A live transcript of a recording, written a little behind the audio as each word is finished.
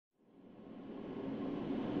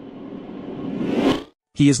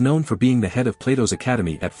He is known for being the head of Plato's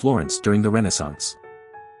Academy at Florence during the Renaissance.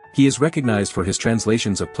 He is recognized for his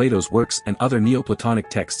translations of Plato's works and other Neoplatonic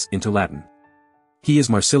texts into Latin. He is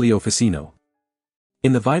Marsilio Ficino.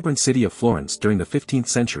 In the vibrant city of Florence during the 15th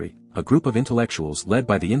century, a group of intellectuals led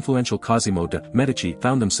by the influential Cosimo de' Medici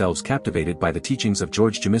found themselves captivated by the teachings of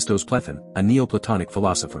George Gemistos Plethon, a Neoplatonic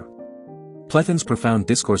philosopher. Plethon's profound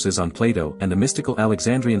discourses on Plato and the mystical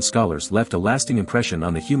Alexandrian scholars left a lasting impression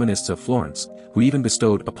on the humanists of Florence, who even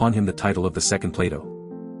bestowed upon him the title of the Second Plato.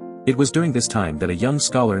 It was during this time that a young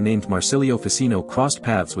scholar named Marsilio Ficino crossed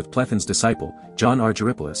paths with Plethon's disciple, John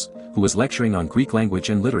Argyropoulos, who was lecturing on Greek language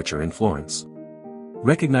and literature in Florence.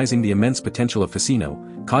 Recognizing the immense potential of Ficino,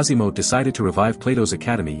 Cosimo decided to revive Plato's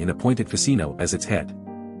Academy and appointed Ficino as its head.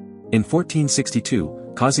 In 1462,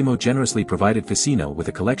 Cosimo generously provided Ficino with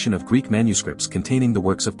a collection of Greek manuscripts containing the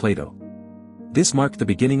works of Plato. This marked the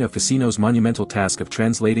beginning of Ficino's monumental task of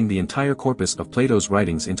translating the entire corpus of Plato's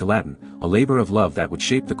writings into Latin, a labor of love that would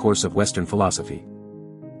shape the course of Western philosophy.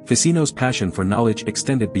 Ficino's passion for knowledge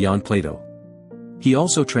extended beyond Plato. He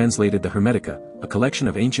also translated the Hermetica, a collection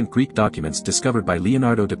of ancient Greek documents discovered by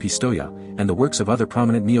Leonardo da Pistoia, and the works of other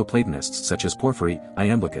prominent Neoplatonists such as Porphyry,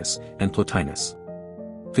 Iamblichus, and Plotinus.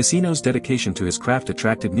 Ficino's dedication to his craft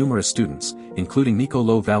attracted numerous students, including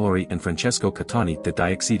Niccolò Valori and Francesco Catani da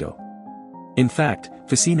Diaxido. In fact,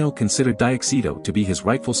 Ficino considered Diaxido to be his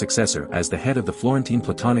rightful successor as the head of the Florentine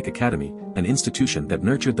Platonic Academy, an institution that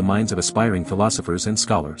nurtured the minds of aspiring philosophers and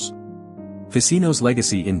scholars. Ficino's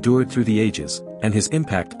legacy endured through the ages, and his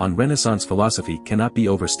impact on Renaissance philosophy cannot be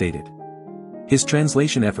overstated. His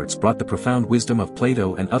translation efforts brought the profound wisdom of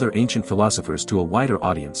Plato and other ancient philosophers to a wider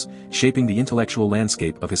audience, shaping the intellectual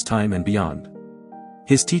landscape of his time and beyond.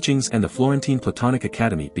 His teachings and the Florentine Platonic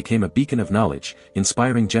Academy became a beacon of knowledge,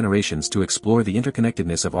 inspiring generations to explore the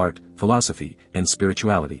interconnectedness of art, philosophy, and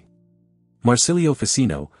spirituality. Marsilio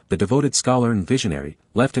Ficino, the devoted scholar and visionary,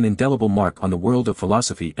 left an indelible mark on the world of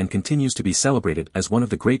philosophy and continues to be celebrated as one of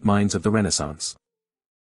the great minds of the Renaissance.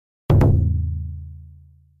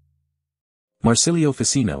 Marsilio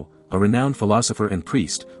Ficino, a renowned philosopher and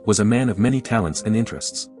priest, was a man of many talents and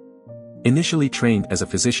interests. Initially trained as a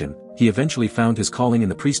physician, he eventually found his calling in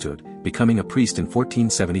the priesthood, becoming a priest in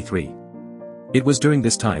 1473. It was during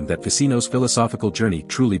this time that Ficino's philosophical journey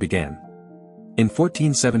truly began. In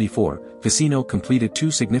 1474, Ficino completed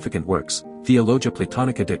two significant works, Theologia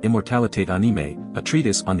Platonica de Immortalitate Animae, a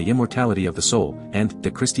treatise on the immortality of the soul, and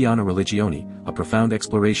De Christiana Religione, a profound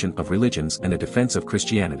exploration of religions and a defense of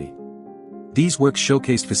Christianity. These works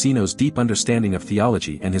showcased Ficino's deep understanding of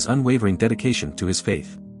theology and his unwavering dedication to his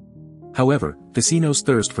faith. However, Ficino's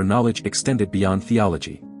thirst for knowledge extended beyond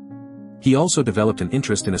theology. He also developed an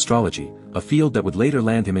interest in astrology, a field that would later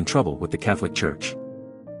land him in trouble with the Catholic Church.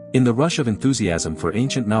 In the rush of enthusiasm for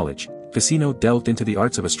ancient knowledge, Ficino delved into the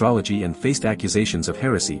arts of astrology and faced accusations of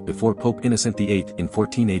heresy before Pope Innocent VIII in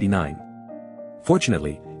 1489.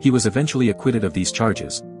 Fortunately, he was eventually acquitted of these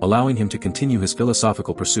charges, allowing him to continue his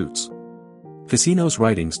philosophical pursuits. Ficino's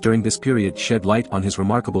writings during this period shed light on his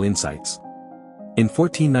remarkable insights. In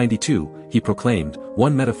 1492, he proclaimed,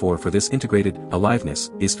 "One metaphor for this integrated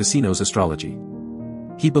aliveness is Ficino's astrology."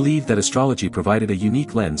 He believed that astrology provided a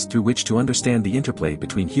unique lens through which to understand the interplay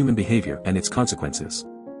between human behavior and its consequences.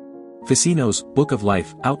 Ficino's Book of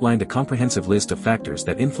Life outlined a comprehensive list of factors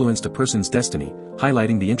that influenced a person's destiny,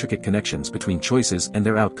 highlighting the intricate connections between choices and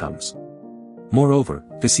their outcomes. Moreover,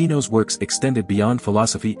 Ficino's works extended beyond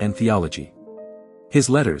philosophy and theology. His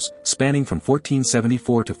letters, spanning from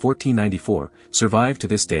 1474 to 1494, survive to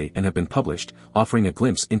this day and have been published, offering a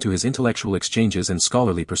glimpse into his intellectual exchanges and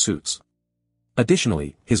scholarly pursuits.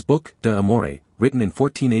 Additionally, his book, De Amore, written in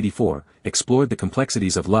 1484, explored the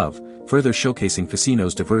complexities of love, further showcasing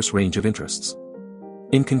Ficino's diverse range of interests.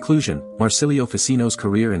 In conclusion, Marsilio Ficino's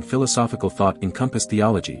career in philosophical thought encompassed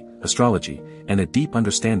theology, astrology, and a deep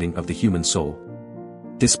understanding of the human soul.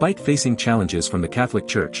 Despite facing challenges from the Catholic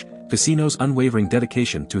Church, Ficino's unwavering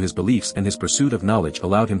dedication to his beliefs and his pursuit of knowledge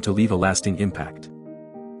allowed him to leave a lasting impact.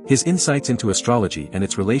 His insights into astrology and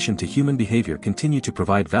its relation to human behavior continue to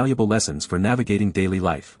provide valuable lessons for navigating daily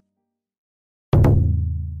life.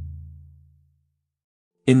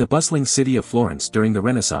 In the bustling city of Florence during the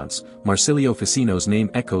Renaissance, Marsilio Ficino's name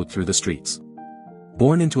echoed through the streets.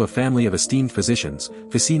 Born into a family of esteemed physicians,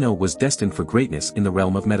 Ficino was destined for greatness in the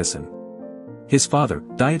realm of medicine. His father,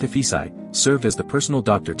 Diatefici, served as the personal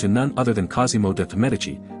doctor to none other than Cosimo de'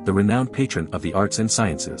 Medici, the renowned patron of the arts and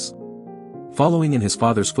sciences. Following in his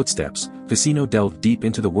father's footsteps, Ficino delved deep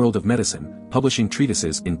into the world of medicine, publishing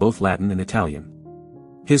treatises in both Latin and Italian.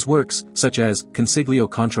 His works, such as Consiglio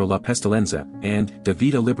contro la pestilenza and De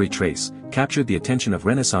vita liberi trace, captured the attention of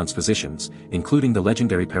Renaissance physicians, including the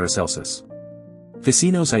legendary Paracelsus.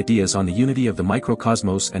 Ficino's ideas on the unity of the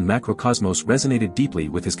microcosmos and macrocosmos resonated deeply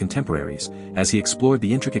with his contemporaries, as he explored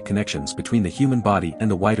the intricate connections between the human body and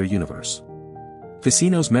the wider universe.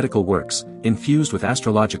 Ficino's medical works, infused with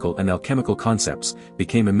astrological and alchemical concepts,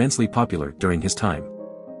 became immensely popular during his time.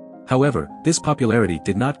 However, this popularity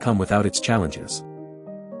did not come without its challenges.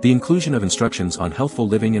 The inclusion of instructions on healthful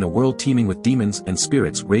living in a world teeming with demons and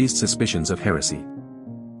spirits raised suspicions of heresy.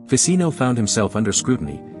 Ficino found himself under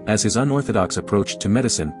scrutiny, as his unorthodox approach to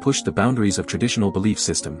medicine pushed the boundaries of traditional belief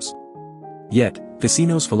systems. Yet,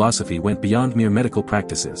 Ficino's philosophy went beyond mere medical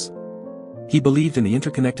practices. He believed in the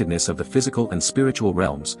interconnectedness of the physical and spiritual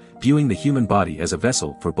realms, viewing the human body as a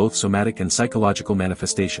vessel for both somatic and psychological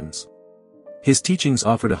manifestations. His teachings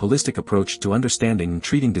offered a holistic approach to understanding and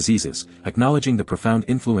treating diseases, acknowledging the profound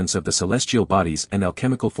influence of the celestial bodies and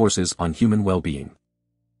alchemical forces on human well-being.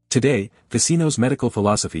 Today, Ficino's medical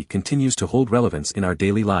philosophy continues to hold relevance in our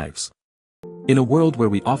daily lives. In a world where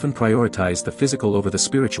we often prioritize the physical over the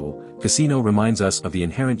spiritual, Ficino reminds us of the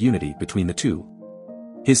inherent unity between the two.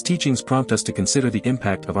 His teachings prompt us to consider the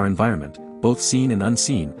impact of our environment, both seen and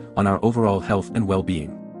unseen, on our overall health and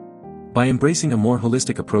well-being. By embracing a more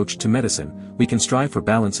holistic approach to medicine, we can strive for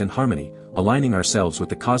balance and harmony, aligning ourselves with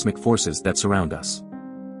the cosmic forces that surround us.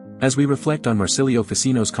 As we reflect on Marsilio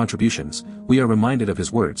Ficino's contributions, we are reminded of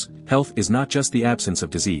his words, "Health is not just the absence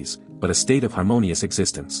of disease, but a state of harmonious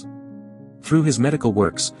existence." Through his medical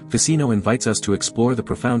works, Ficino invites us to explore the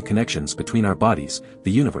profound connections between our bodies,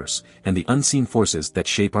 the universe, and the unseen forces that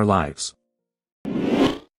shape our lives.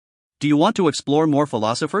 Do you want to explore more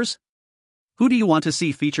philosophers? Who do you want to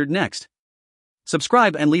see featured next?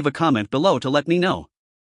 Subscribe and leave a comment below to let me know.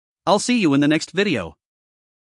 I'll see you in the next video.